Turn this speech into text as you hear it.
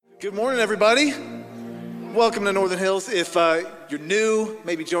Good morning, everybody. Welcome to Northern Hills. If you're new,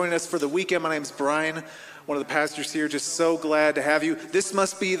 maybe joining us for the weekend, my name's Brian, one of the pastors here. Just so glad to have you. This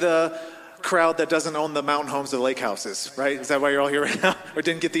must be the crowd that doesn't own the mountain homes or lake houses, right? Is that why you're all here right now, or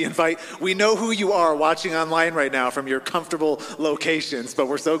didn't get the invite? We know who you are watching online right now from your comfortable locations, but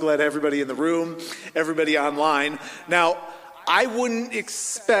we're so glad everybody in the room, everybody online. Now, I wouldn't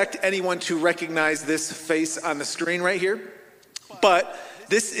expect anyone to recognize this face on the screen right here, but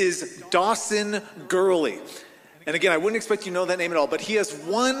this is Dawson Gurley. And again, I wouldn't expect you to know that name at all, but he has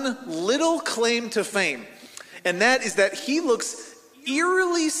one little claim to fame, and that is that he looks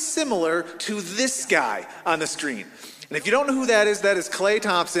eerily similar to this guy on the screen. And if you don't know who that is Klay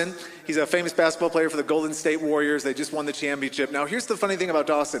Thompson. He's a famous basketball player for the Golden State Warriors. They just won the championship. Now, here's the funny thing about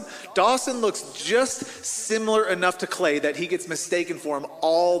Dawson. Dawson looks just similar enough to Klay that he gets mistaken for him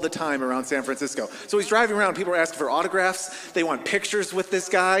all the time around San Francisco. So he's driving around. People are asking for autographs. They want pictures with this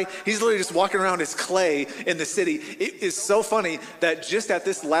guy. He's literally just walking around as Klay in the city. It is so funny that just at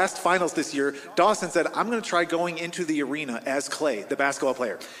this last finals this year, Dawson said, I'm going to try going into the arena as Klay, the basketball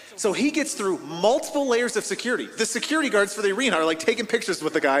player. So he gets through multiple layers of security. The security guards for the arena are like taking pictures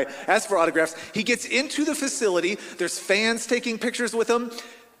with the guy, ask for autographs. He gets into the facility. There's fans taking pictures with him.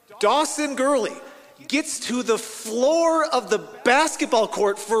 Dawson Gurley gets to the floor of the basketball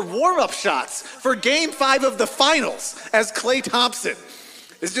court for warm-up shots for Game 5 of the finals as Klay Thompson.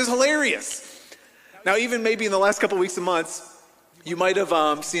 It's just hilarious. Now, even maybe in the last couple weeks and months, you might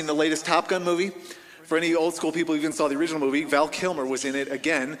have seen the latest Top Gun movie. For any old school people who even saw the original movie, Val Kilmer was in it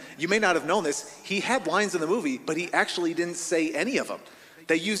again. You may not have known this. He had lines in the movie, but he actually didn't say any of them.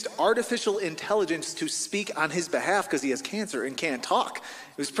 They used artificial intelligence to speak on his behalf because he has cancer and can't talk.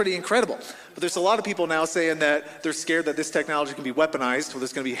 It was pretty incredible. But there's a lot of people now saying that they're scared that this technology can be weaponized. Well,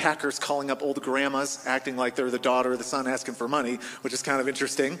 there's going to be hackers calling up old grandmas, acting like they're the daughter or the son asking for money, which is kind of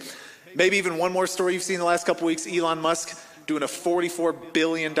interesting. Maybe even one more story you've seen in the last couple weeks, Elon Musk doing a $44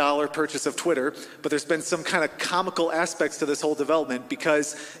 billion purchase of Twitter, but there's been some kind of comical aspects to this whole development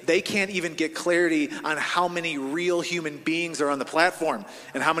because they can't even get clarity on how many real human beings are on the platform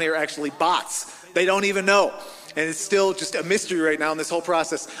and how many are actually bots. They don't even know. And it's still just a mystery right now in this whole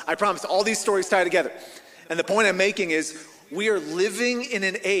process. I promise, all these stories tie together. And the point I'm making is we are living in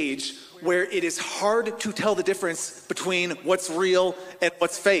an age where it is hard to tell the difference between what's real and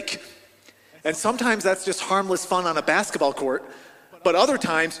what's fake. And sometimes that's just harmless fun on a basketball court, but other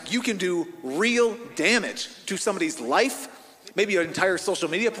times you can do real damage to somebody's life, maybe an entire social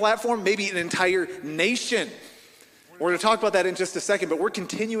media platform, maybe an entire nation. We're going to talk about that in just a second, but we're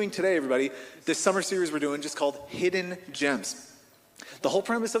continuing today, everybody, this summer series we're doing just called Hidden Gems. The whole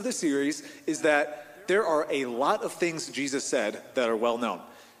premise of this series is that there are a lot of things Jesus said that are well known.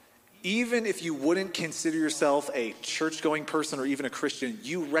 Even if you wouldn't consider yourself a church-going person or even a Christian,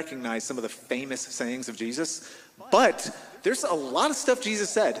 you recognize some of the famous sayings of Jesus. But there's a lot of stuff Jesus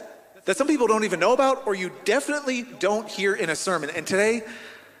said that some people don't even know about or you definitely don't hear in a sermon. And today,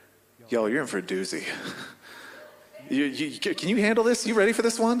 you're in for a doozy. Can you handle this? You ready for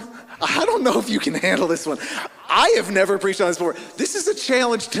this one? I don't know if you can handle this one. I have never preached on this before. This is a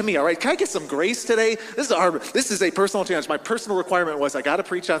challenge to me, all right? Can I get some grace today? This is a personal challenge. My personal requirement was I got to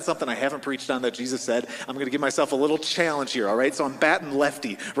preach on something I haven't preached on that Jesus said. I'm going to give myself a little challenge here, all right? So I'm batting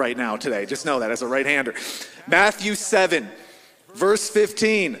lefty right now today. Just know that as a right-hander. Matthew 7, verse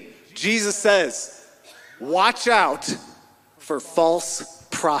 15. Jesus says, watch out for false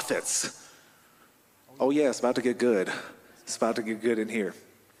prophets. Oh yeah, it's about to get good. It's about to get good in here.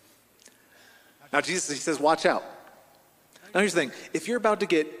 Now Jesus, he says, watch out. Now here's the thing. If you're about to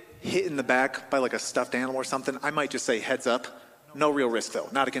get hit in the back by like a stuffed animal or something, I might just say heads up. No real risk though,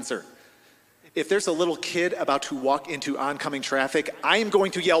 not a concern. If there's a little kid about to walk into oncoming traffic, I am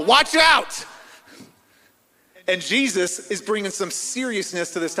going to yell, watch out! And Jesus is bringing some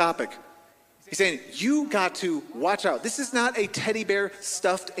seriousness to this topic. He's saying, you got to watch out. This is not a teddy bear,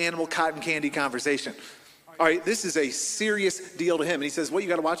 stuffed animal, cotton candy conversation. All right, this is a serious deal to him. And he says, what you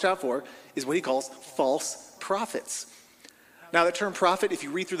got to watch out for is what he calls false prophets. Now, the term prophet, if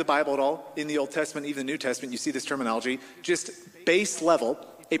you read through the Bible at all, in the Old Testament, even the New Testament, you see this terminology. Just base level,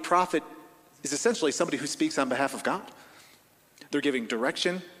 a prophet is essentially somebody who speaks on behalf of God. They're giving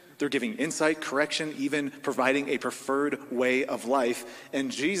direction. They're giving insight, correction, even providing a preferred way of life. And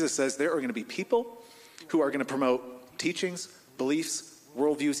Jesus says there are going to be people who are going to promote teachings, beliefs,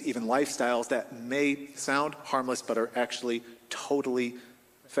 worldviews, even lifestyles that may sound harmless but are actually totally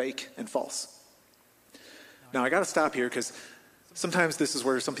fake and false. Now, I got to stop here because sometimes this is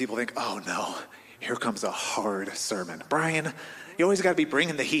where some people think, oh no, here comes a hard sermon. Brian, you always got to be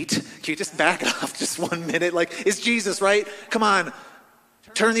bringing the heat. Can you just back it off just 1 minute? Like, it's Jesus, right? Come on.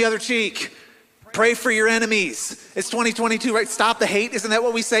 Turn the other cheek. Pray for your enemies. It's 2022, right? Stop the hate. Isn't that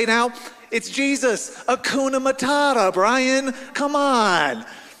what we say now? It's Jesus. Hakuna Matata, Brian. Come on.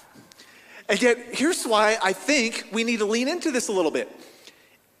 And yet, here's why I think we need to lean into this a little bit.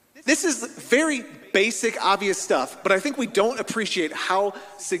 This is very basic, obvious stuff, but I think we don't appreciate how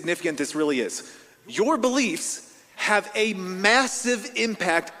significant this really is. Your beliefs have a massive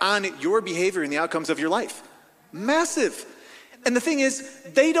impact on your behavior and the outcomes of your life. Massive. And the thing is,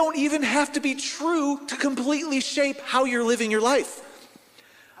 they don't even have to be true to completely shape how you're living your life.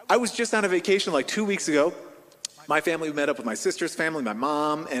 I was just on a vacation like 2 weeks ago. My family met up with my sister's family, my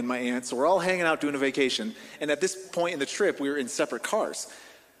mom, and my aunt. So we're all hanging out doing a vacation. And at this point in the trip, we were in separate cars.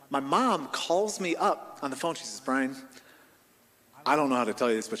 My mom calls me up on the phone. She says, Brian, I don't know how to tell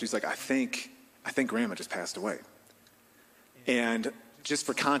you this, but she's like, I think Grandma just passed away. And just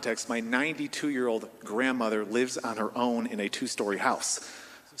for context, my 92-year-old grandmother lives on her own in a 2-story house.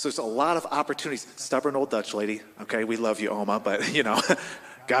 So there's a lot of opportunities. Stubborn old Dutch lady, okay? We love you, Oma, but,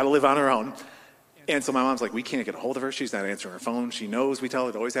 got to live on her own. And so my mom's like, we can't get a hold of her. She's not answering her phone. She knows we tell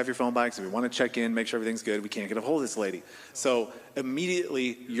her to always have your phone by because we want to check in, make sure everything's good. We can't get a hold of this lady. So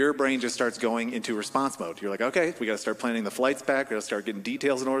immediately your brain just starts going into response mode. You're like, okay, we got to start planning the flights back. We got to start getting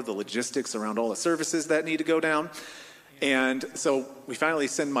details in order, the logistics around all the services that need to go down. And so we finally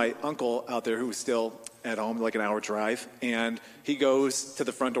send my uncle out there who was still at home, like an hour drive, and he goes to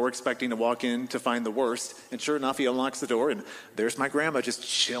the front door expecting to walk in to find the worst, and sure enough, he unlocks the door, and there's my grandma just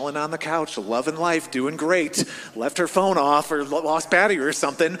chilling on the couch, loving life, doing great, left her phone off or lost battery or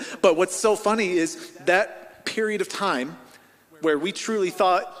something. But what's so funny is that period of time where we truly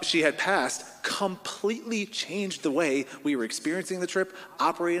thought she had passed completely changed the way we were experiencing the trip,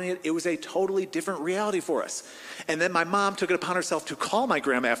 operating it. It was a totally different reality for us. And then my mom took it upon herself to call my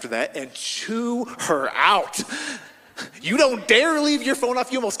grandma after that and chew her out. You don't dare leave your phone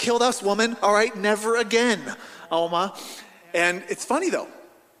off. You almost killed us, woman. All right, never again, Oma. And it's funny, though,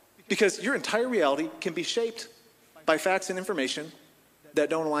 because your entire reality can be shaped by facts and information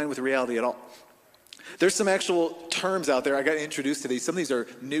that don't align with reality at all. There's some actual terms out there. I got introduced to these. Some of these are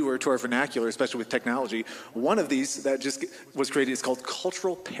newer to our vernacular, especially with technology. One of these that just was created is called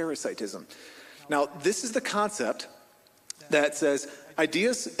cultural parasitism. Now, this is the concept that says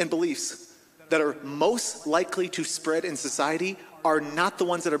ideas and beliefs that are most likely to spread in society are not the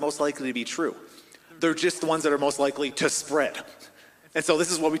ones that are most likely to be true. They're just the ones that are most likely to spread. And so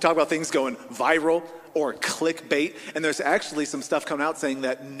this is what we talk about, things going viral or clickbait. And there's actually some stuff coming out saying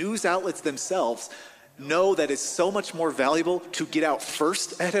that news outlets themselves know that it's so much more valuable to get out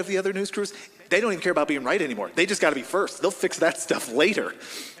first ahead of the other news crews. They don't even care about being right anymore. They just got to be first. They'll fix that stuff later.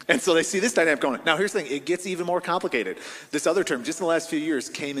 And so they see this dynamic going. Now, here's the thing. It gets even more complicated. This other term, just in the last few years,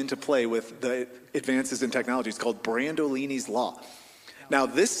 came into play with the advances in technology. It's called Brandolini's Law. Now,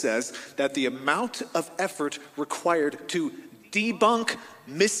 this says that the amount of effort required to debunk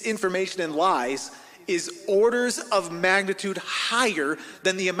misinformation and lies is orders of magnitude higher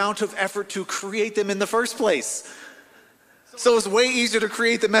than the amount of effort to create them in the first place. So it's way easier to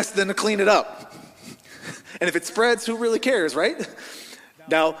create the mess than to clean it up. And if it spreads, who really cares, right?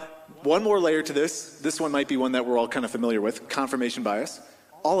 Now, one more layer to this. This one might be one that we're all kind of familiar with, confirmation bias.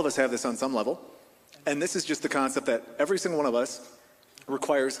 All of us have this on some level. And this is just the concept that every single one of us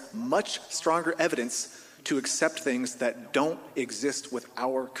requires much stronger evidence to accept things that don't exist with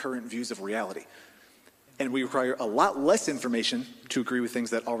our current views of reality. And we require a lot less information to agree with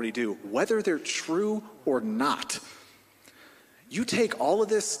things that already do, whether they're true or not. You take all of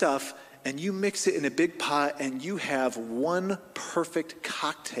this stuff and you mix it in a big pot and you have one perfect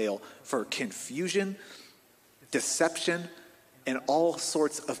cocktail for confusion, deception, and all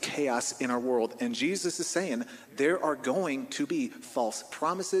sorts of chaos in our world. And Jesus is saying there are going to be false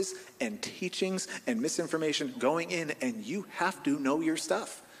promises and teachings and misinformation going in, and you have to know your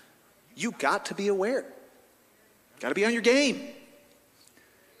stuff. You got to be aware. Got to be on your game.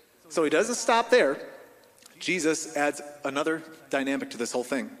 So he doesn't stop there. Jesus adds another dynamic to this whole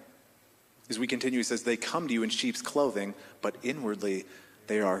thing. As we continue, he says, they come to you in sheep's clothing, but inwardly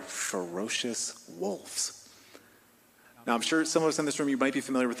they are ferocious wolves. Now, I'm sure some of us in this room, you might be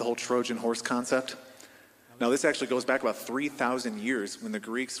familiar with the whole Trojan horse concept. Now, this actually goes back about 3,000 years when the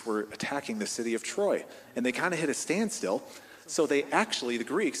Greeks were attacking the city of Troy. And they kind of hit a standstill. So they actually, the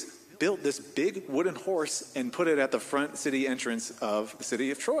Greeks, built this big wooden horse and put it at the front city entrance of the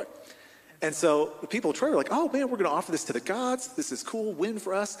city of Troy. And so the people of Troy were like, oh man, we're going to offer this to the gods. This is cool, win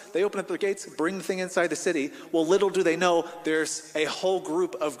for us. They open up their gates, bring the thing inside the city. Well, little do they know, there's a whole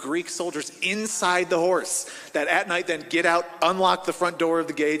group of Greek soldiers inside the horse that at night then get out, unlock the front door of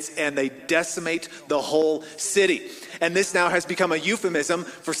the gates, and they decimate the whole city. And this now has become a euphemism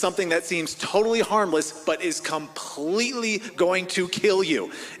for something that seems totally harmless, but is completely going to kill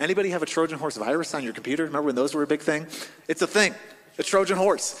you. Anybody have a Trojan horse virus on your computer? Remember when those were a big thing? It's a thing. The Trojan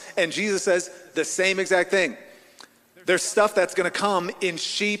horse. And Jesus says the same exact thing. There's stuff that's going to come in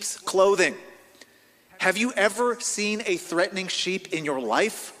sheep's clothing. Have you ever seen a threatening sheep in your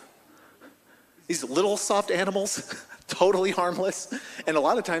life? These little soft animals, totally harmless. And a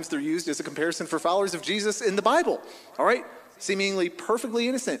lot of times they're used as a comparison for followers of Jesus in the Bible. All right? Seemingly perfectly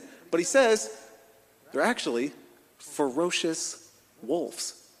innocent. But he says they're actually ferocious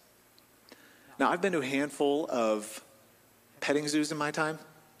wolves. Now, I've been to a handful of petting zoos in my time.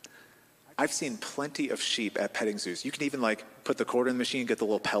 I've seen plenty of sheep at petting zoos. You can even put the quarter in the machine, get the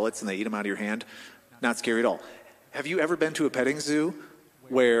little pellets, and they eat them out of your hand. Not scary at all. Have you ever been to a petting zoo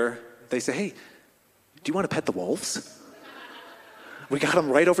where they say, hey, do you want to pet the wolves? We got them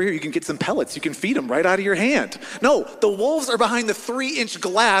right over here. You can get some pellets. You can feed them right out of your hand. No, the wolves are behind the 3-inch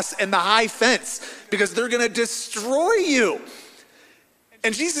glass and the high fence because they're going to destroy you.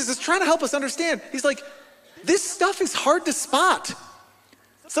 And Jesus is trying to help us understand. He's like, this stuff is hard to spot.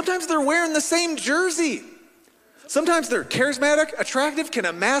 Sometimes they're wearing the same jersey. Sometimes they're charismatic, attractive, can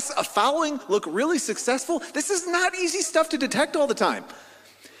amass a following, look really successful. This is not easy stuff to detect all the time.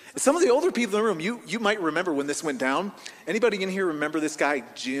 Some of the older people in the room, you might remember when this went down. Anybody in here remember this guy,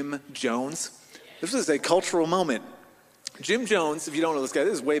 Jim Jones? This was a cultural moment. Jim Jones, if you don't know this guy,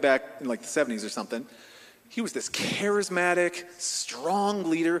 this is way back in the 70s or something. He was this charismatic, strong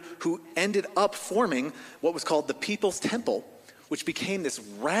leader who ended up forming what was called the People's Temple, which became this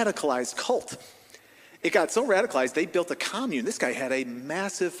radicalized cult. It got so radicalized, they built a commune. This guy had a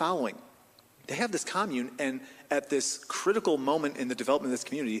massive following. They have this commune, and at this critical moment in the development of this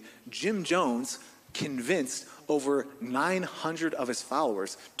community, Jim Jones convinced over 900 of his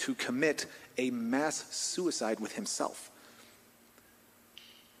followers to commit a mass suicide with himself.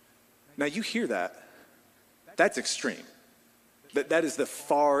 Now you hear that. That's extreme. That is the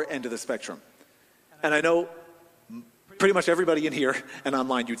far end of the spectrum. And I know pretty much everybody in here and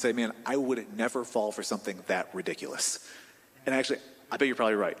online, you'd say, man, I would never fall for something that ridiculous. And actually, I bet you're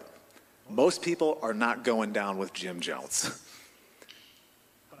probably right. Most people are not going down with Jim Jones.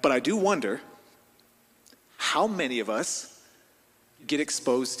 But I do wonder how many of us get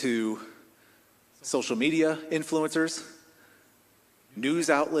exposed to social media influencers, news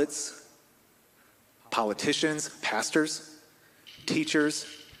outlets, politicians, pastors, teachers,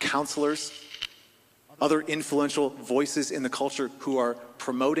 counselors, other influential voices in the culture who are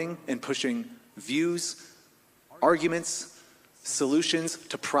promoting and pushing views, arguments, solutions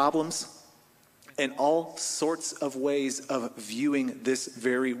to problems, and all sorts of ways of viewing this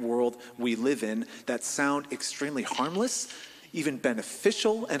very world we live in that sound extremely harmless, even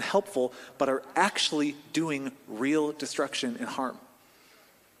beneficial and helpful, but are actually doing real destruction and harm.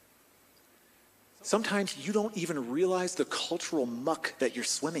 Sometimes you don't even realize the cultural muck that you're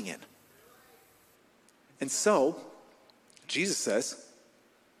swimming in. And so, Jesus says,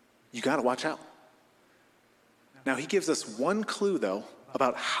 you got to watch out. Now, he gives us one clue, though,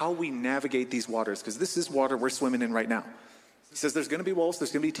 about how we navigate these waters, because this is water we're swimming in right now. He says there's going to be wolves,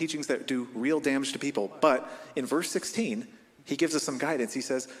 there's going to be teachings that do real damage to people. But in verse 16, he gives us some guidance. He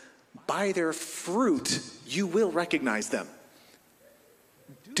says, by their fruit, you will recognize them.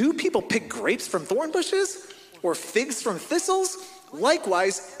 Do people pick grapes from thorn bushes or figs from thistles?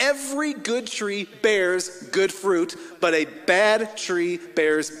 Likewise, every good tree bears good fruit, but a bad tree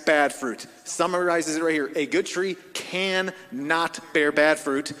bears bad fruit. Summarizes it right here. A good tree cannot bear bad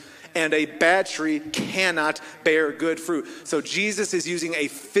fruit, and a bad tree cannot bear good fruit. So Jesus is using a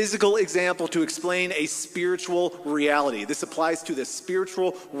physical example to explain a spiritual reality. This applies to the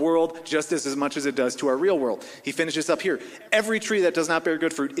spiritual world just as much as it does to our real world. He finishes up here. Every tree that does not bear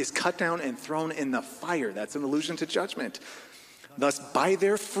good fruit is cut down and thrown in the fire. That's an allusion to judgment. Thus, by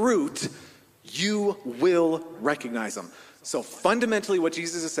their fruit, you will recognize them. So fundamentally what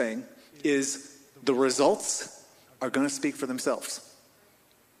Jesus is saying is the results are going to speak for themselves.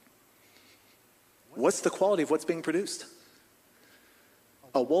 What's the quality of what's being produced?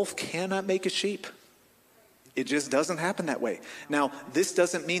 A wolf cannot make a sheep. It just doesn't happen that way. Now, this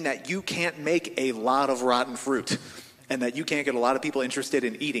doesn't mean that you can't make a lot of rotten fruit and that you can't get a lot of people interested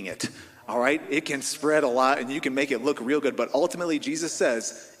in eating it. All right? It can spread a lot and you can make it look real good, but ultimately Jesus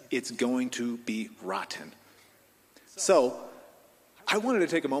says it's going to be rotten. So, I wanted to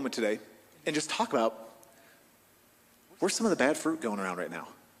take a moment today and just talk about where's some of the bad fruit going around right now?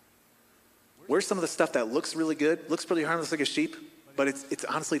 Where's some of the stuff that looks really good, looks pretty harmless like a sheep, but it's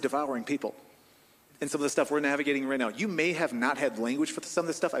honestly devouring people? And some of the stuff we're navigating right now. You may have not had language for some of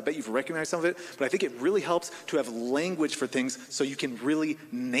this stuff. I bet you've recognized some of it, but I think it really helps to have language for things so you can really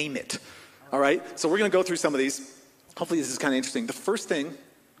name it. All right? So we're going to go through some of these. Hopefully this is kind of interesting. The first thing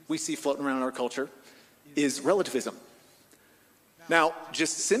we see floating around in our culture is relativism. Now,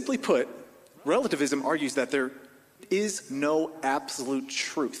 just simply put, relativism argues that there is no absolute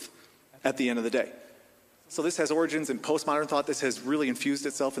truth at the end of the day. So this has origins in postmodern thought. This has really infused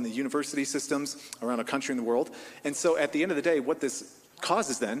itself in the university systems around our country and the world. And so at the end of the day, what this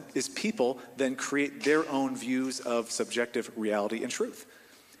causes then is people then create their own views of subjective reality and truth.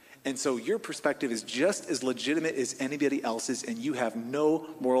 And so your perspective is just as legitimate as anybody else's, and you have no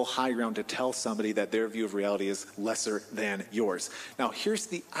moral high ground to tell somebody that their view of reality is lesser than yours. Now, here's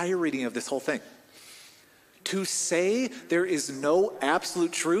the irony of this whole thing. To say there is no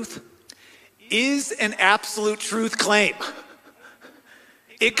absolute truth is an absolute truth claim.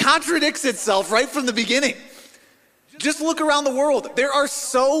 It contradicts itself right from the beginning. Just look around the world. There are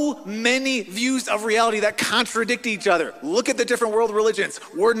so many views of reality that contradict each other. Look at the different world religions.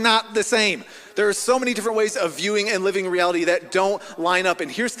 We're not the same. There are so many different ways of viewing and living reality that don't line up. And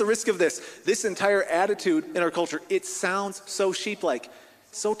here's the risk of this. This entire attitude in our culture, it sounds so sheep-like,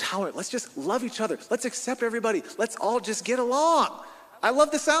 so tolerant. Let's just love each other. Let's accept everybody. Let's all just get along. I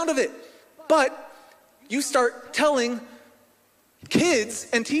love the sound of it. But you start telling kids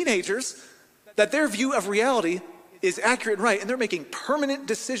and teenagers that their view of reality is accurate and right, and they're making permanent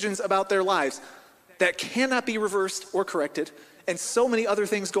decisions about their lives that cannot be reversed or corrected, and so many other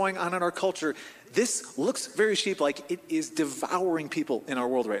things going on in our culture. This looks very sheep-like. It is devouring people in our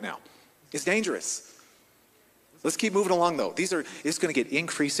world right now. It's dangerous. Let's keep moving along, though. It's going to get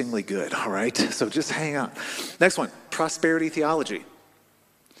increasingly good, all right? So just hang on. Next one, prosperity theology.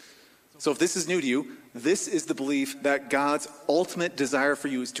 So if this is new to you, this is the belief that God's ultimate desire for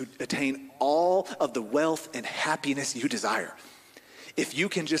you is to attain all of the wealth and happiness you desire. If you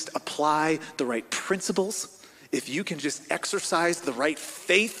can just apply the right principles, if you can just exercise the right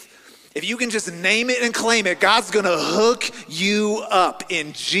faith, if you can just name it and claim it, God's going to hook you up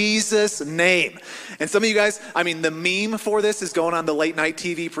in Jesus' name. And some of you guys, the meme for this is going on the late night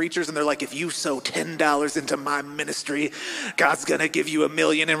TV preachers, and they're like, if you sow $10 into my ministry, God's going to give you $1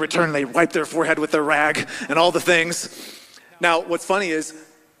 million in return. They wipe their forehead with a rag and all the things. Now, what's funny is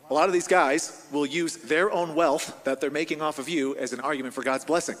a lot of these guys will use their own wealth that they're making off of you as an argument for God's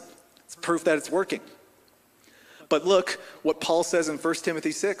blessing. It's proof that it's working. But look what Paul says in 1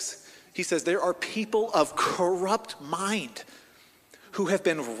 Timothy 6. He says, there are people of corrupt mind who have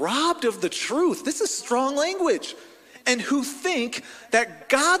been robbed of the truth. This is strong language. And who think that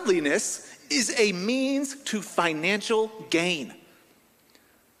godliness is a means to financial gain.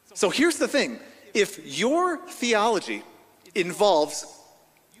 So here's the thing. If your theology involves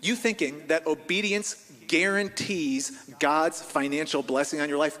you thinking that obedience guarantees God's financial blessing on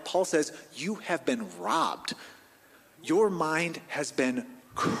your life, Paul says you have been robbed. Your mind has been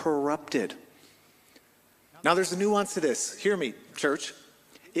corrupted. Now there's a nuance to this. Hear me, church.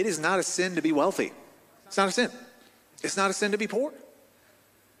 It is not a sin to be wealthy. It's not a sin. It's not a sin to be poor.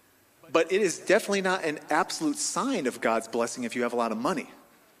 But it is definitely not an absolute sign of God's blessing if you have a lot of money.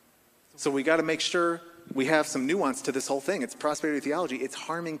 So we got to make sure we have some nuance to this whole thing. It's prosperity theology. It's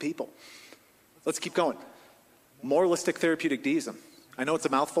harming people. Let's keep going. Moralistic therapeutic deism. I know it's a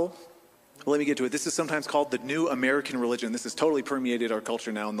mouthful. Let me get to it. This is sometimes called the new American religion. This has totally permeated our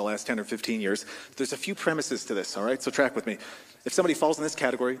culture now in the last 10 or 15 years. There's a few premises to this, all right? So track with me. If somebody falls in this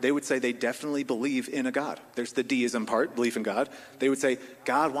category, they would say they definitely believe in a God. There's the deism part, belief in God. They would say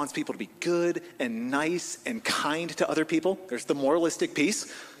God wants people to be good and nice and kind to other people. There's the moralistic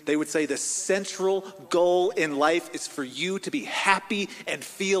piece. They would say the central goal in life is for you to be happy and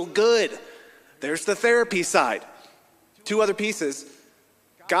feel good. There's the therapy side. Two other pieces.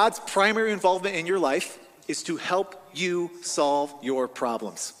 God's primary involvement in your life is to help you solve your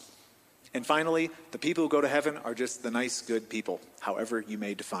problems. And finally, the people who go to heaven are just the nice, good people, however you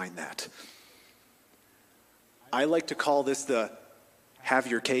may define that. I like to call this the have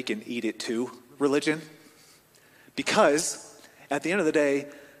your cake and eat it too religion, because at the end of the day,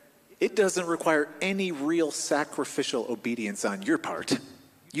 it doesn't require any real sacrificial obedience on your part.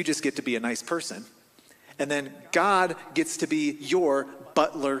 You just get to be a nice person. And then God gets to be your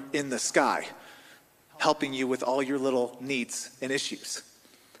butler in the sky, helping you with all your little needs and issues.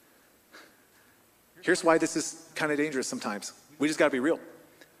 Here's why this is kind of dangerous sometimes. We just got to be real.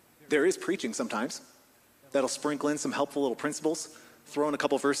 There is preaching sometimes that'll sprinkle in some helpful little principles throw in a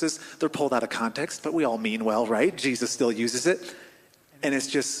couple verses. They're pulled out of context, but we all mean well, right? Jesus still uses it. And it's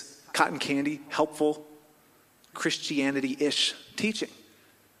just cotton candy, helpful, Christianity-ish teaching.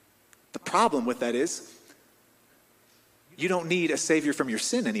 The problem with that is you don't need a savior from your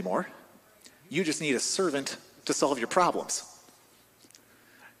sin anymore. You just need a servant to solve your problems.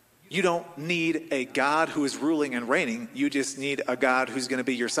 You don't need a God who is ruling and reigning. You just need a God who's going to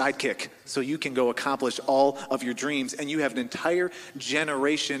be your sidekick so you can go accomplish all of your dreams. And you have an entire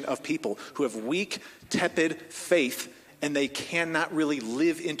generation of people who have weak, tepid faith, and they cannot really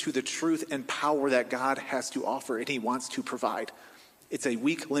live into the truth and power that God has to offer and he wants to provide. It's a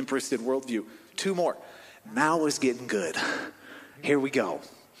weak, limp-wristed worldview. Two more. Now is getting good. Here we go.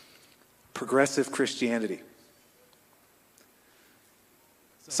 Progressive Christianity.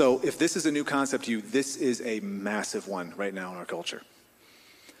 So if this is a new concept to you, this is a massive one right now in our culture.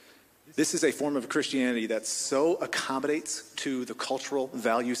 This is a form of Christianity that so accommodates to the cultural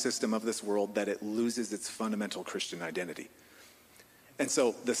value system of this world that it loses its fundamental Christian identity. And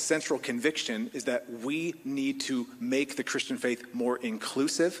so the central conviction is that we need to make the Christian faith more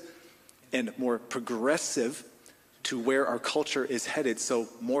inclusive and more progressive to where our culture is headed so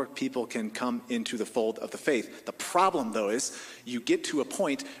more people can come into the fold of the faith. The problem, though, is you get to a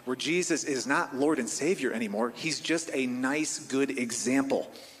point where Jesus is not Lord and Savior anymore. He's just a nice, good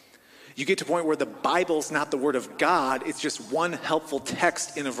example. You get to a point where the Bible's not the Word of God. It's just one helpful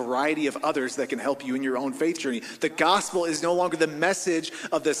text in a variety of others that can help you in your own faith journey. The gospel is no longer the message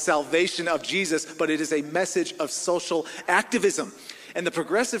of the salvation of Jesus, but it is a message of social activism. And the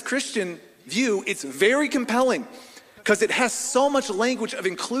progressive Christian view, it's very compelling because it has so much language of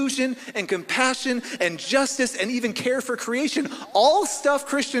inclusion and compassion and justice and even care for creation. All stuff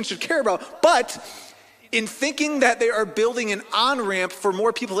Christians should care about, but in thinking that they are building an on-ramp for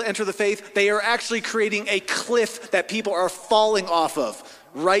more people to enter the faith, they are actually creating a cliff that people are falling off of,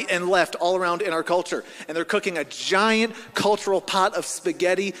 right and left, all around in our culture. And they're cooking a giant cultural pot of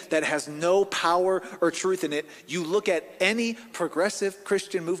spaghetti that has no power or truth in it. You look at any progressive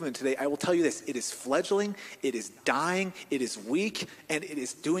Christian movement today, I will tell you this, it is fledgling, it is dying, it is weak, and it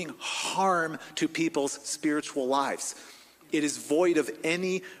is doing harm to people's spiritual lives. It is void of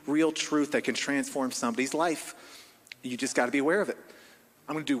any real truth that can transform somebody's life. You just got to be aware of it.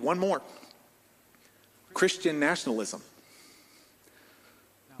 I'm going to do one more. Christian nationalism.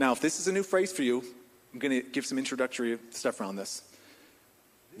 Now, if this is a new phrase for you, I'm going to give some introductory stuff around this.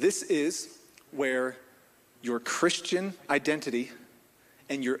 This is where your Christian identity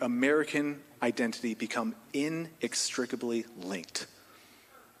and your American identity become inextricably linked.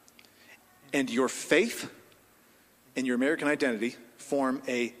 And your faith and your American identity form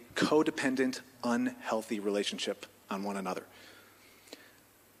a codependent, unhealthy relationship on one another.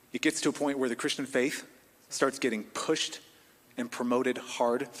 It gets to a point where the Christian faith starts getting pushed and promoted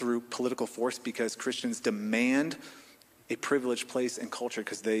hard through political force because Christians demand a privileged place in culture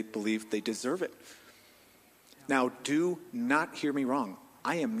because they believe they deserve it. Now, do not hear me wrong.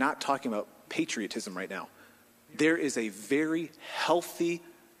 I am not talking about patriotism right now. There is a very healthy,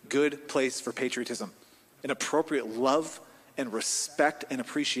 good place for patriotism, an appropriate love and respect and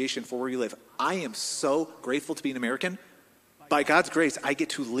appreciation for where you live. I am so grateful to be an American. By God's grace, I get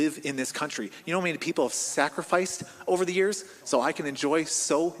to live in this country. You know how many people have sacrificed over the years so I can enjoy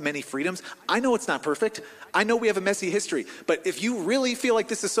so many freedoms? I know it's not perfect. I know we have a messy history. But if you really feel like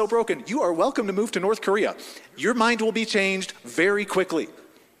this is so broken, you are welcome to move to North Korea. Your mind will be changed very quickly.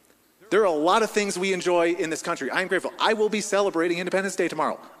 There are a lot of things we enjoy in this country. I'm grateful. I will be celebrating Independence Day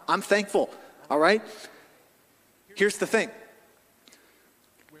tomorrow. I'm thankful. All right? Here's the thing.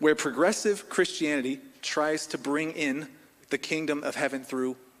 Where progressive Christianity tries to bring in the kingdom of heaven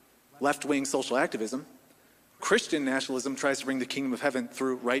through left-wing social activism, Christian nationalism tries to bring the kingdom of heaven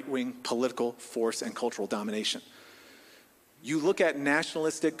through right-wing political force and cultural domination. You look at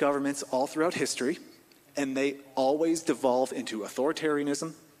nationalistic governments all throughout history, and they always devolve into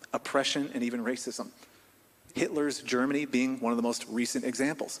authoritarianism, oppression, and even racism. Hitler's Germany being one of the most recent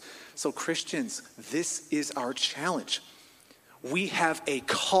examples. So Christians, this is our challenge. We have a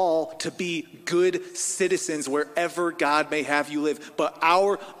call to be good citizens wherever God may have you live. But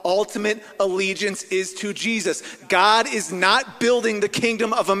our ultimate allegiance is to Jesus. God is not building the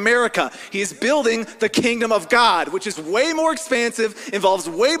kingdom of America. He is building the kingdom of God, which is way more expansive, involves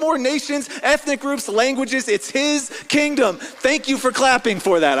way more nations, ethnic groups, languages. It's his kingdom. Thank you for clapping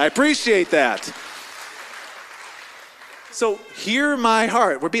for that. I appreciate that. So hear my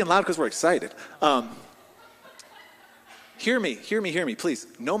heart. We're being loud because we're excited. Hear me, please.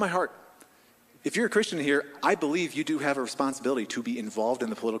 Know my heart. If you're a Christian here, I believe you do have a responsibility to be involved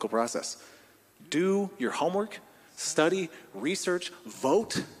in the political process. Do your homework. Study, research,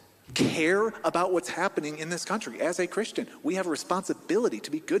 vote, care about what's happening in this country. As a Christian, we have a responsibility to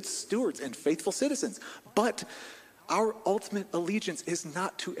be good stewards and faithful citizens. But our ultimate allegiance is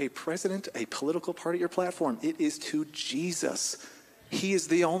not to a president, a political party, or platform. It is to Jesus. He is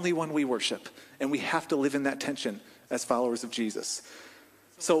the only one we worship, and we have to live in that tension as followers of Jesus.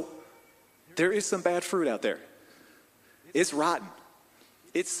 So there is some bad fruit out there. It's rotten.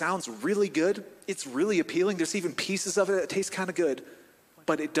 It sounds really good. It's really appealing. There's even pieces of it that taste kind of good,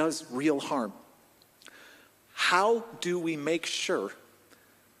 but it does real harm. How do we make sure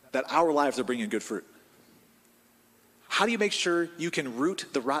that our lives are bringing good fruit? How do you make sure you can root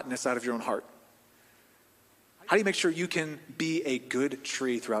the rottenness out of your own heart? How do you make sure you can be a good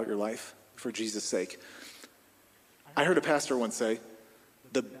tree throughout your life for Jesus' sake? I heard a pastor once say,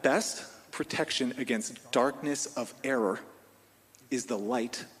 the best protection against darkness of error is the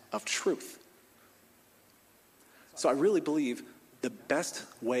light of truth. So I really believe the best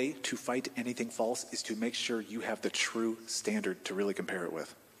way to fight anything false is to make sure you have the true standard to really compare it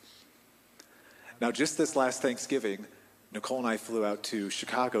with. Now, just this last Thanksgiving, Nicole and I flew out to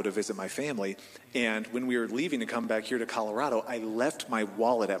Chicago to visit my family, and when we were leaving to come back here to Colorado, I left my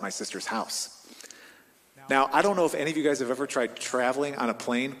wallet at my sister's house. Now, I don't know if any of you guys have ever tried traveling on a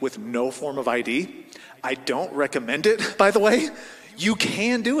plane with no form of ID. I don't recommend it, by the way. You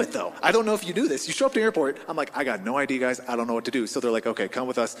can do it, though. I don't know if you do this. You show up to the airport. I'm like, I got no ID, guys. I don't know what to do. So they're like, okay, come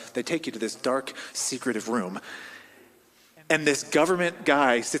with us. They take you to this dark, secretive room. And this government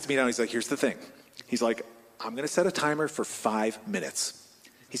guy sits me down. He's like, here's the thing. He's like, I'm going to set a timer for 5 minutes.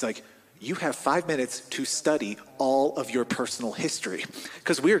 He's like, you have 5 minutes to study all of your personal history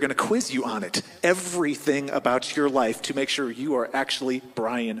because we are going to quiz you on it. Everything about your life to make sure you are actually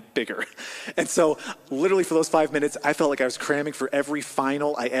Brian Bigger. And so literally for those 5 minutes, I felt like I was cramming for every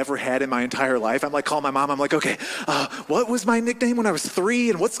final I ever had in my entire life. I'm like, calling my mom. I'm like, okay, what was my nickname when I was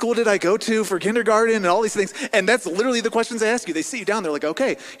 3? And what school did I go to for kindergarten and all these things? And that's literally the questions they ask you. They sit you down. They're like,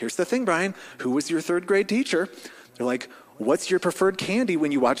 okay, here's the thing, Brian. Who was your 3rd grade teacher? They're like, what's your preferred candy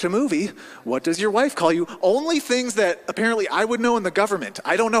when you watch a movie? What does your wife call you? Only things that apparently I would know in the government.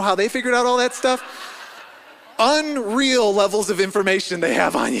 I don't know how they figured out all that stuff. Unreal levels of information they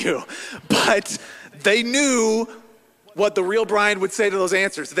have on you. But they knew what the real Brian would say to those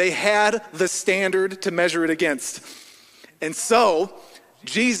answers. They had the standard to measure it against. And so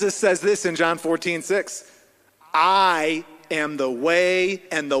Jesus says this in John 14:6. I am the way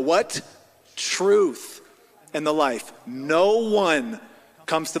and the what? Truth and the life. No one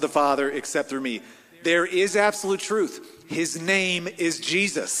comes to the Father except through me. There is absolute truth. His name is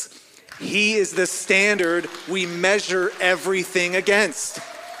Jesus. He is the standard we measure everything against.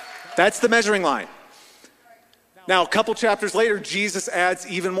 That's the measuring line. Now, a couple chapters later, Jesus adds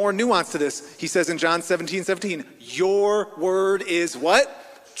even more nuance to this. He says in John 17:17, your word is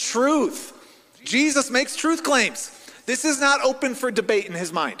what? Truth. Jesus makes truth claims. This is not open for debate in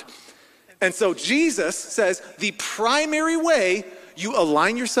his mind. And so Jesus says the primary way you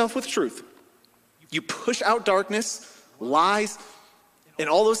align yourself with truth, you push out darkness, lies, and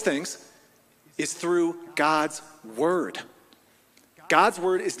all those things, is through God's word. God's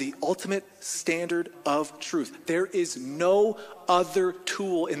word is the ultimate standard of truth. There is no other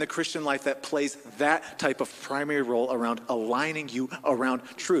tool in the Christian life that plays that type of primary role around aligning you around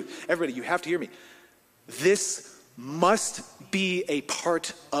truth. Everybody, you have to hear me. This must be a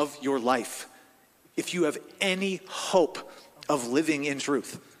part of your life if you have any hope of living in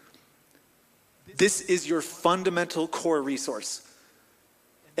truth. This is your fundamental core resource.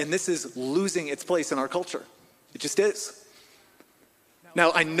 And this is losing its place in our culture. It just is.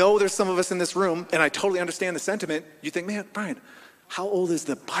 Now, I know there's some of us in this room, and I totally understand the sentiment. You think, man, Brian, how old is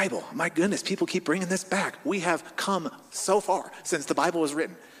the Bible? My goodness, people keep bringing this back. We have come so far since the Bible was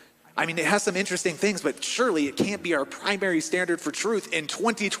written. I mean, it has some interesting things, but surely it can't be our primary standard for truth in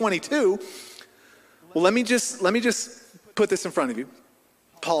 2022. Well, let me just put this in front of you.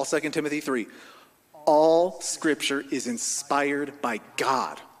 Paul, 2 Timothy 3. All scripture is inspired by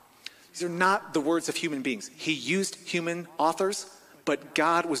God. These are not the words of human beings. He used human authors, but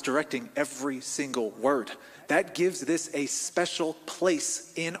God was directing every single word. That gives this a special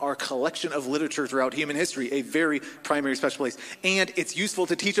place in our collection of literature throughout human history, a very primary special place. And it's useful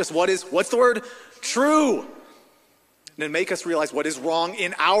to teach us what's the word? True. And then make us realize what is wrong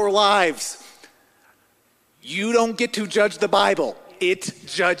in our lives. You don't get to judge the Bible. It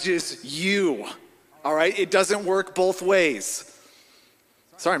judges you. All right? It doesn't work both ways.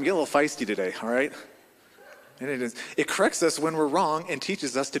 Sorry, I'm getting a little feisty today, all right? And it corrects us when we're wrong and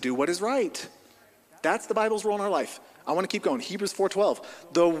teaches us to do what is right. That's the Bible's role in our life. I want to keep going. Hebrews 4:12.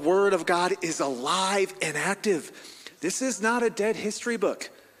 The Word of God is alive and active. This is not a dead history book.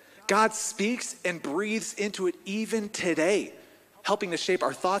 God speaks and breathes into it even today, helping to shape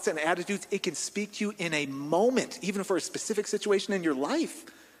our thoughts and attitudes. It can speak to you in a moment, even for a specific situation in your life.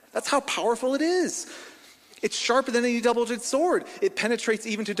 That's how powerful it is. It's sharper than any double-edged sword. It penetrates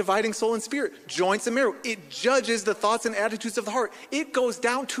even to dividing soul and spirit, joints and marrow. It judges the thoughts and attitudes of the heart. It goes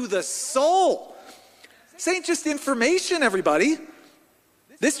down to the soul. This ain't just information, everybody.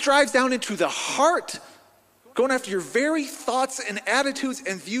 This drives down into the heart, going after your very thoughts and attitudes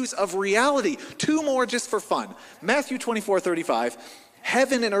and views of reality. Two more just for fun. Matthew 24:35.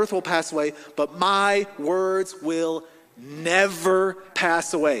 Heaven and earth will pass away, but my words will never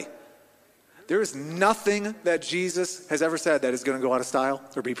pass away. There is nothing that Jesus has ever said that is going to go out of style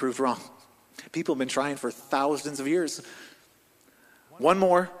or be proved wrong. People have been trying for thousands of years. One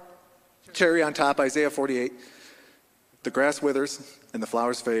more, cherry on top, Isaiah 48. The grass withers and the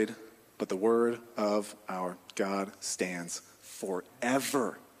flowers fade, but the word of our God stands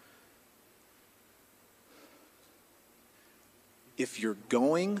forever. If you're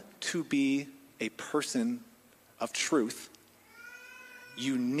going to be a person of truth,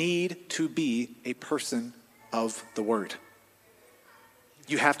 you need to be a person of the word.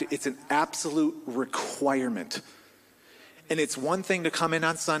 You have to, it's an absolute requirement. And it's one thing to come in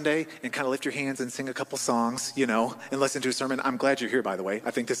on Sunday and kind of lift your hands and sing a couple songs, and listen to a sermon. I'm glad you're here, by the way.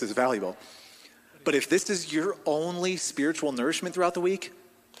 I think this is valuable. But if this is your only spiritual nourishment throughout the week,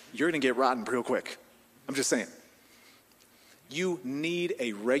 you're going to get rotten real quick. I'm just saying. You need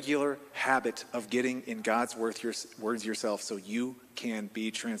a regular habit of getting in God's words yourself so you can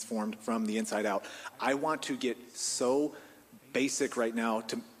be transformed from the inside out. I want to get so basic right now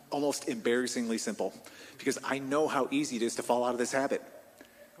to almost embarrassingly simple because I know how easy it is to fall out of this habit.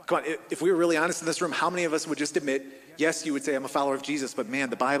 Come on, if we were really honest in this room, how many of us would just admit, yes, you would say, I'm a follower of Jesus, but man,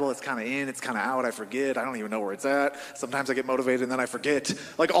 the Bible, it's kind of in, it's kind of out, I forget, I don't even know where it's at. Sometimes I get motivated and then I forget.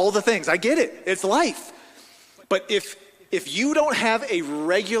 Like all the things, I get it, it's life. But if you don't have a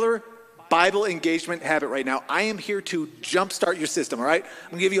regular Bible engagement habit right now, I am here to jumpstart your system, all right? I'm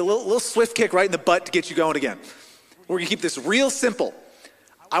gonna give you a little swift kick right in the butt to get you going again. We're gonna keep this real simple.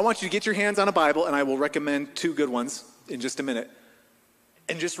 I want you to get your hands on a Bible, and I will recommend two good ones in just a minute,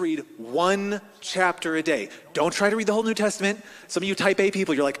 and just read one chapter a day. Don't try to read the whole New Testament. Some of you type A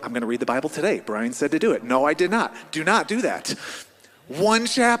people, you're like, I'm gonna read the Bible today. Brian said to do it. No, I did not. Do not do that. One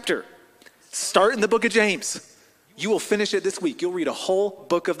chapter. Start in the book of James. You will finish it this week. You'll read a whole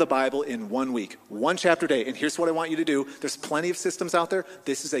book of the Bible in 1 week. One chapter a day. And here's what I want you to do. There's plenty of systems out there.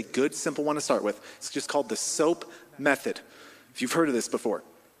 This is a good, simple one to start with. It's just called the SOAP method. If you've heard of this before.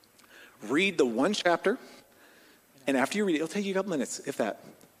 Read the one chapter, and after you read it, it'll take you a couple minutes, if that.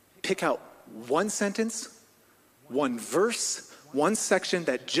 Pick out one sentence, one verse, one section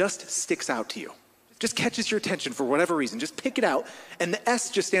that just sticks out to you. Just catches your attention for whatever reason. Just pick it out, and the S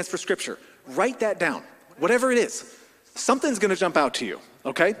just stands for Scripture. Write that down. Whatever it is, something's going to jump out to you,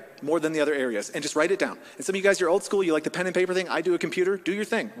 okay? More than the other areas, and just write it down. And some of you guys, you're old school, you like the pen and paper thing. I do a computer. Do your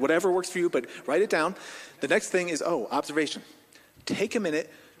thing. Whatever works for you, but write it down. The next thing is, observation. Take a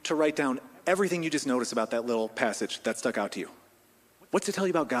minute to write down everything you just noticed about that little passage that stuck out to you. What's it tell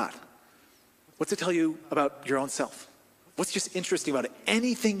you about God? What's it tell you about your own self? What's just interesting about it?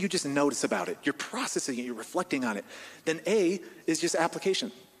 Anything you just notice about it. You're processing it. You're reflecting on it. Then A is just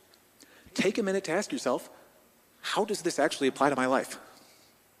application. Take a minute to ask yourself, how does this actually apply to my life?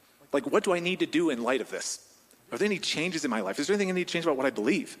 Like, what do I need to do in light of this? Are there any changes in my life? Is there anything I need to change about what I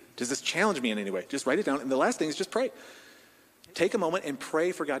believe? Does this challenge me in any way? Just write it down. And the last thing is just pray. Take a moment and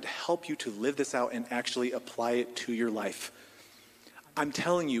pray for God to help you to live this out and actually apply it to your life. I'm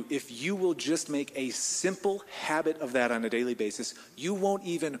telling you, if you will just make a simple habit of that on a daily basis, you won't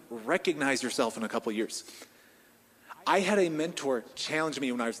even recognize yourself in a couple years. I had a mentor challenge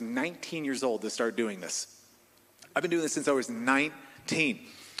me when I was 19 years old to start doing this. I've been doing this since I was 19.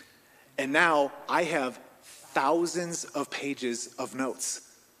 And now I have thousands of pages of notes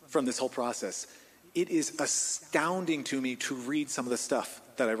from this whole process. It is astounding to me to read some of the stuff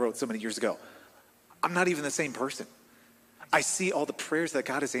that I wrote so many years ago. I'm not even the same person. I see all the prayers that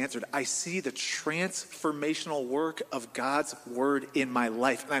God has answered. I see the transformational work of God's word in my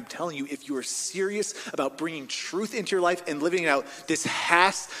life. And I'm telling you, if you are serious about bringing truth into your life and living it out, this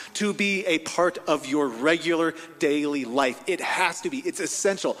has to be a part of your regular daily life. It has to be. It's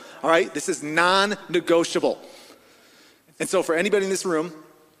essential. All right? This is non-negotiable. And so for anybody in this room,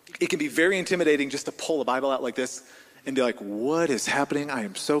 it can be very intimidating just to pull a Bible out like this and be like, what is happening? I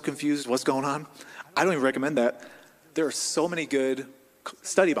am so confused. What's going on? I don't even recommend that. There are so many good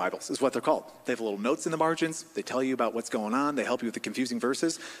study Bibles is what they're called. They have little notes in the margins. They tell you about what's going on. They help you with the confusing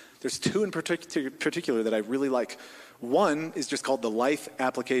verses. There's two in particular that I really like. One is just called the Life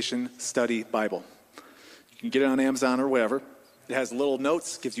Application Study Bible. You can get it on Amazon or wherever. It has little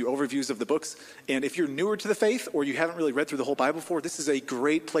notes, gives you overviews of the books. And if you're newer to the faith or you haven't really read through the whole Bible before, this is a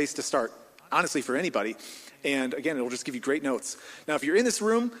great place to start, honestly, for anybody. And again, it'll just give you great notes. Now, if you're in this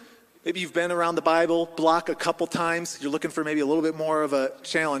room, maybe you've been around the Bible block a couple times, you're looking for maybe a little bit more of a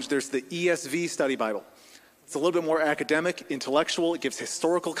challenge, there's the ESV Study Bible. It's a little bit more academic, intellectual. It gives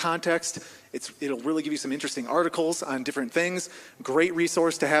historical context. It'll really give you some interesting articles on different things. Great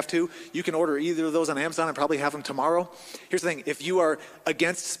resource to have too. You can order either of those on Amazon and probably have them tomorrow. Here's the thing. If you are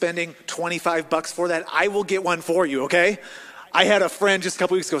against spending $25 for that, I will get one for you, okay? I had a friend just a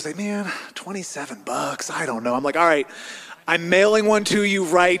couple weeks ago say, man, $27, I don't know. I'm like, all right, I'm mailing one to you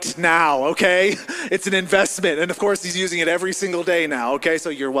right now, okay? It's an investment. And of course, he's using it every single day now, okay? So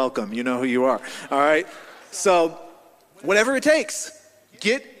you're welcome. You know who you are, all right? So whatever it takes,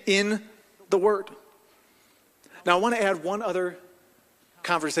 get in the Word. Now, I want to add one other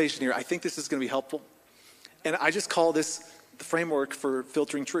conversation here. I think this is going to be helpful. And I just call this the framework for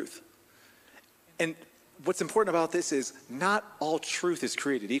filtering truth. And what's important about this is not all truth is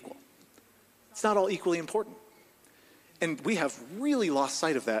created equal. It's not all equally important. And we have really lost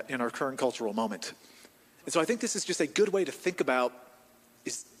sight of that in our current cultural moment. And so I think this is just a good way to think about,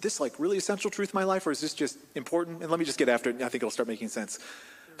 is this like really essential truth in my life, or is this just important? And let me just get after it, and I think it'll start making sense.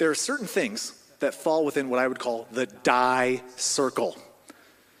 There are certain things that fall within what I would call the die circle,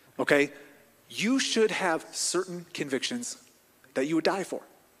 okay? You should have certain convictions that you would die for.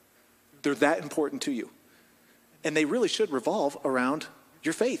 They're that important to you. And they really should revolve around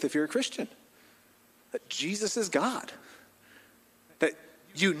your faith if you're a Christian. That Jesus is God. That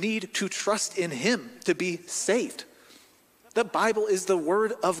you need to trust in him to be saved. The Bible is the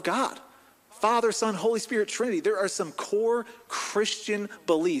Word of God. Father, Son, Holy Spirit, Trinity. There are some core Christian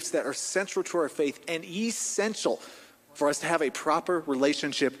beliefs that are central to our faith and essential for us to have a proper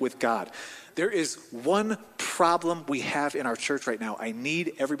relationship with God. There is one problem we have in our church right now. I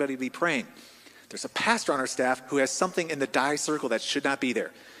need everybody to be praying. There's a pastor on our staff who has something in the die circle that should not be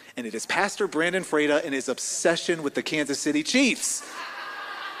there. And it is Pastor Brandon Freda and his obsession with the Kansas City Chiefs.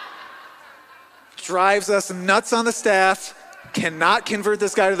 Drives us nuts on the staff. Cannot convert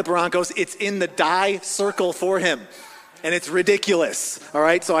this guy to the Broncos. It's in the die circle for him. And it's ridiculous. All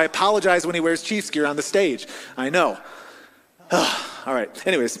right? So I apologize when he wears Chiefs gear on the stage. I know. All right.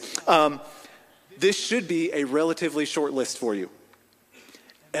 Anyways, this should be a relatively short list for you.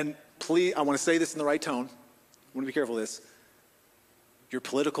 And please, I want to say this in the right tone. I want to be careful of this. Your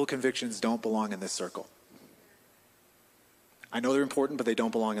political convictions don't belong in this circle. I know they're important, but they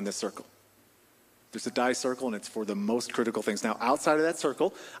don't belong in this circle. There's a die circle, and it's for the most critical things. Now, outside of that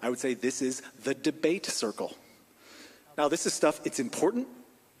circle, I would say this is the debate circle. Now, this is stuff, it's important.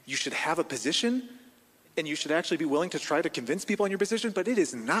 You should have a position, and you should actually be willing to try to convince people on your position, but it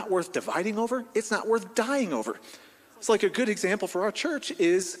is not worth dividing over. It's not worth dying over. It's like a good example for our church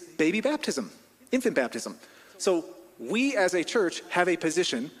is baby baptism, infant baptism. So we as a church have a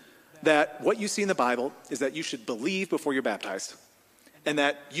position that what you see in the Bible is that you should believe before you're baptized. And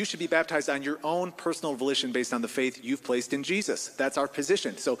that you should be baptized on your own personal volition based on the faith you've placed in Jesus. That's our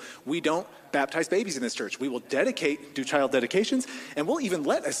position. So we don't baptize babies in this church. We will do child dedications, and we'll even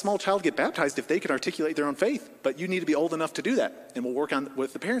let a small child get baptized if they can articulate their own faith. But you need to be old enough to do that, and we'll work on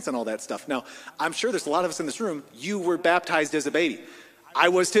with the parents on all that stuff. Now, I'm sure there's a lot of us in this room, you were baptized as a baby. I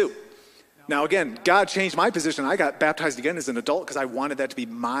was too. Now, again, God changed my position. I got baptized again as an adult because I wanted that to be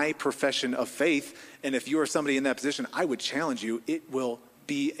my profession of faith. And if you are somebody in that position, I would challenge you. It will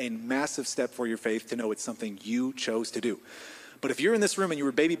be a massive step for your faith to know it's something you chose to do. But if you're in this room and you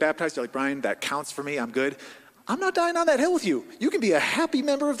were baby baptized, you're like, Brian, that counts for me. I'm good. I'm not dying on that hill with you. You can be a happy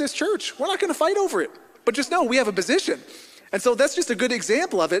member of this church. We're not going to fight over it. But just know we have a position. And so that's just a good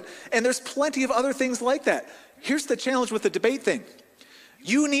example of it. And there's plenty of other things like that. Here's the challenge with the debate thing.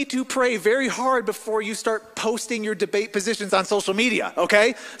 You need to pray very hard before you start posting your debate positions on social media,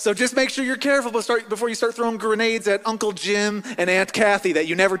 okay? So just make sure you're careful before you start throwing grenades at Uncle Jim and Aunt Kathy that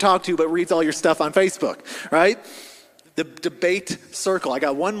you never talk to but reads all your stuff on Facebook, right? The debate circle. I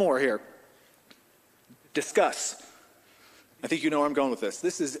got one more here. Discuss. I think you know where I'm going with this.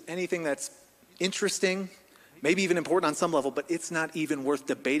 This is anything that's interesting, maybe even important on some level, but it's not even worth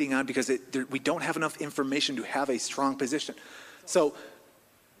debating on because we don't have enough information to have a strong position. So,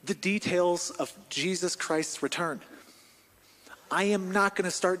 the details of Jesus Christ's return. I am not going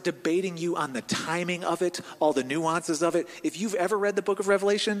to start debating you on the timing of it, all the nuances of it. If you've ever read the book of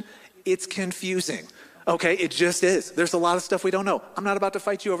Revelation, it's confusing. Okay, it just is. There's a lot of stuff we don't know. I'm not about to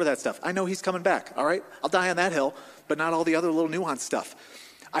fight you over that stuff. I know he's coming back, all right? I'll die on that hill, but not all the other little nuanced stuff.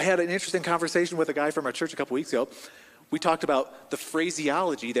 I had an interesting conversation with a guy from our church a couple weeks ago. We talked about the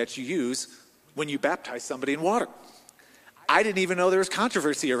phraseology that you use when you baptize somebody in water. I didn't even know there was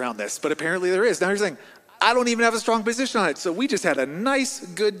controversy around this, but apparently there is. Now here's the thing. I don't even have a strong position on it. So we just had a nice,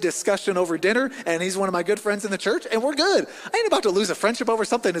 good discussion over dinner, and he's one of my good friends in the church, and we're good. I ain't about to lose a friendship over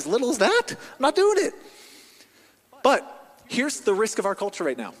something as little as that. I'm not doing it. But here's the risk of our culture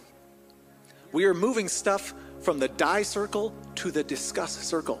right now. We are moving stuff from the die circle to the discuss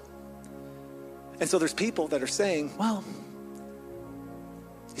circle. And so there's people that are saying, well,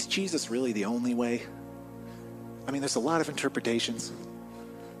 is Jesus really the only way? I mean, there's a lot of interpretations.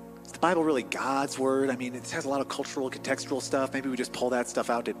 Is the Bible really God's word? I mean, it has a lot of cultural, contextual stuff. Maybe we just pull that stuff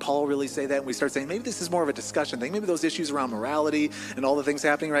out. Did Paul really say that? And we start saying, maybe this is more of a discussion thing. Maybe those issues around morality and all the things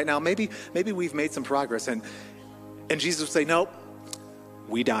happening right now, maybe we've made some progress. And Jesus would say, nope,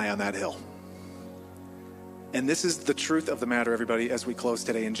 we die on that hill. And this is the truth of the matter, everybody, as we close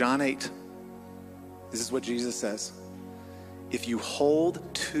today. In John 8, this is what Jesus says. If you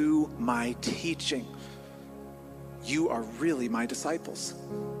hold to my teaching, you are really my disciples.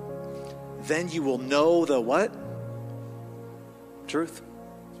 Then you will know the what? Truth.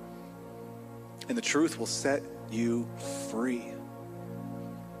 And the truth will set you free.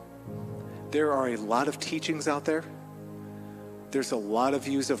 There are a lot of teachings out there. There's a lot of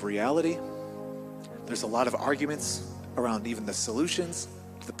views of reality. There's a lot of arguments around even the solutions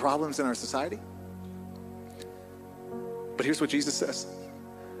to the problems in our society. But here's what Jesus says.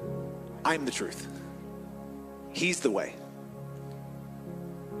 I'm the truth. He's the way.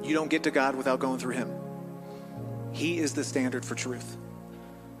 You don't get to God without going through him. He is the standard for truth.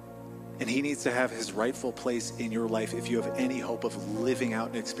 And he needs to have his rightful place in your life if you have any hope of living out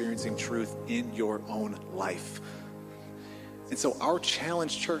and experiencing truth in your own life. And so our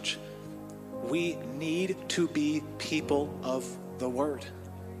challenge, church, we need to be people of the word.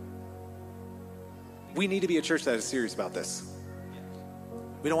 We need to be a church that is serious about this.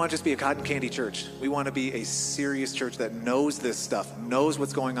 We don't want to just be a cotton candy church. We want to be a serious church that knows this stuff, knows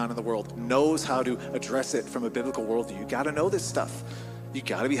what's going on in the world, knows how to address it from a biblical worldview. You got to know this stuff. You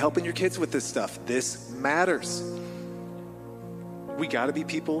got to be helping your kids with this stuff. This matters. We got to be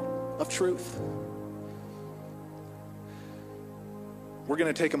people of truth. We're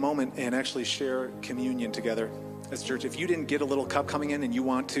going to take a moment and actually share communion together as a church. If you didn't get a little cup coming in and you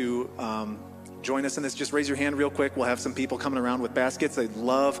want to join us in this, just raise your hand real quick. We'll have some people coming around with baskets. They'd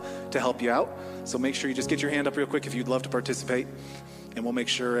love to help you out. So make sure you just get your hand up real quick if you'd love to participate. And we'll make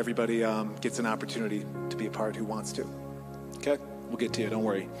sure everybody gets an opportunity to be a part who wants to. Okay? We'll get to you. Don't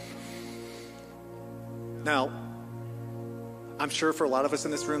worry. Now, I'm sure for a lot of us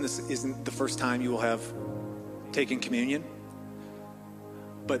in this room, this isn't the first time you will have taken communion.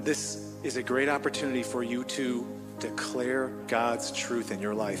 But this is a great opportunity for you to declare God's truth in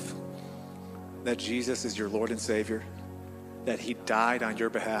your life. That Jesus is your Lord and Savior. That he died on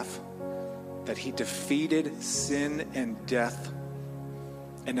your behalf. That he defeated sin and death.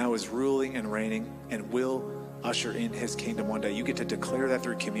 And now is ruling and reigning and will usher in his kingdom one day. You get to declare that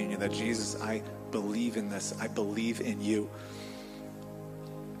through communion. That Jesus, I believe in this. I believe in you.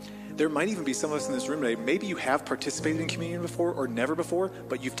 There might even be some of us in this room today, maybe you have participated in communion before or never before,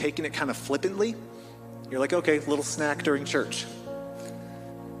 but you've taken it kind of flippantly. You're like, okay, little snack during church.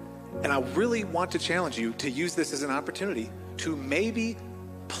 And I really want to challenge you to use this as an opportunity to maybe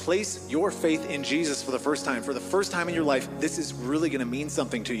place your faith in Jesus for the first time. For the first time in your life, this is really going to mean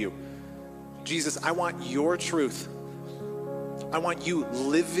something to you. Jesus, I want your truth. I want you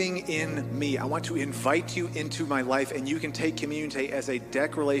living in me. I want to invite you into my life, and you can take communion today as a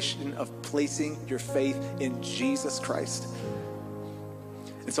declaration of placing your faith in Jesus Christ.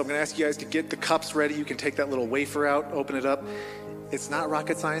 And so I'm going to ask you guys to get the cups ready. You can take that little wafer out, open it up. It's not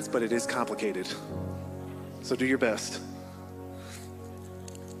rocket science, but it is complicated. So do your best.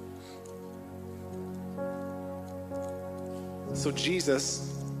 So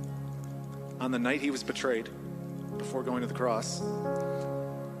Jesus, on the night he was betrayed, before going to the cross,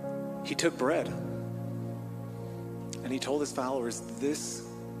 he took bread and he told his followers, this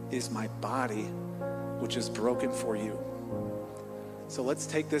is my body, which is broken for you. So let's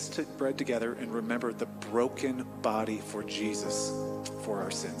take this bread together and remember the broken body for Jesus, for our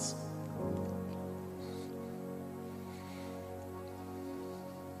sins.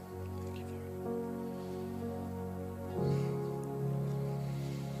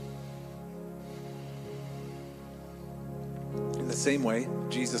 In the same way,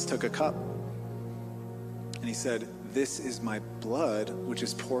 Jesus took a cup and he said, this is my blood, which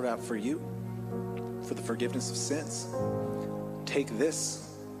is poured out for you, for the forgiveness of sins. Take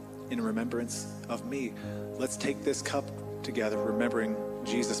this in remembrance of me. Let's take this cup together, remembering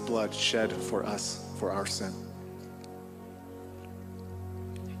Jesus' blood shed for us, for our sin.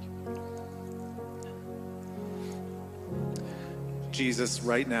 Jesus,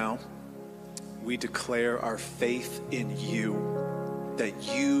 right now, we declare our faith in you,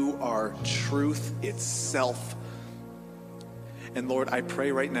 that you are truth itself. And Lord, I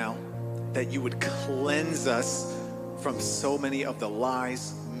pray right now that you would cleanse us from so many of the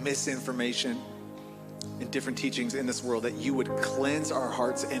lies, misinformation, and different teachings in this world, that you would cleanse our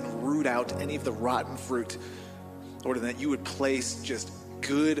hearts and root out any of the rotten fruit, Lord, and that you would place just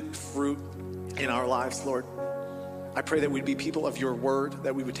good fruit in our lives, Lord. I pray that we'd be people of your word,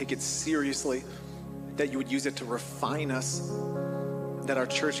 that we would take it seriously, that you would use it to refine us, that our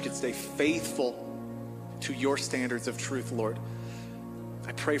church could stay faithful to your standards of truth, Lord.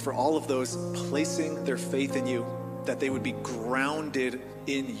 I pray for all of those placing their faith in you, that they would be grounded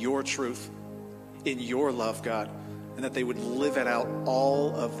in your truth, in your love, God, and that they would live it out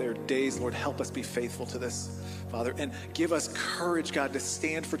all of their days. Lord, help us be faithful to this, Father, and give us courage, God, to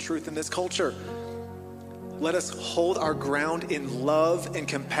stand for truth in this culture. Let us hold our ground in love and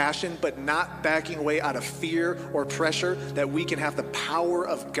compassion, but not backing away out of fear or pressure, that we can have the power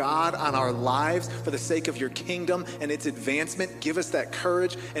of God on our lives for the sake of your kingdom and its advancement. Give us that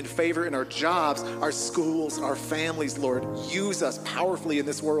courage and favor in our jobs, our schools, our families, Lord. Use us powerfully in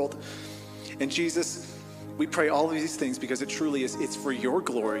this world. And Jesus, we pray all of these things because it truly is, it's for your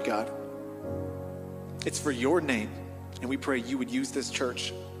glory, God. It's for your name. And we pray you would use this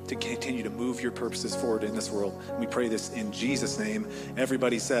church to continue to move your purposes forward in this world. And we pray this in Jesus' name.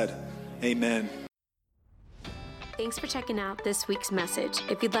 Everybody said, amen. Thanks for checking out this week's message.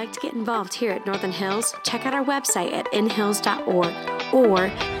 If you'd like to get involved here at Northern Hills, check out our website at inhills.org or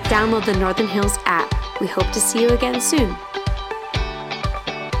download the Northern Hills app. We hope to see you again soon.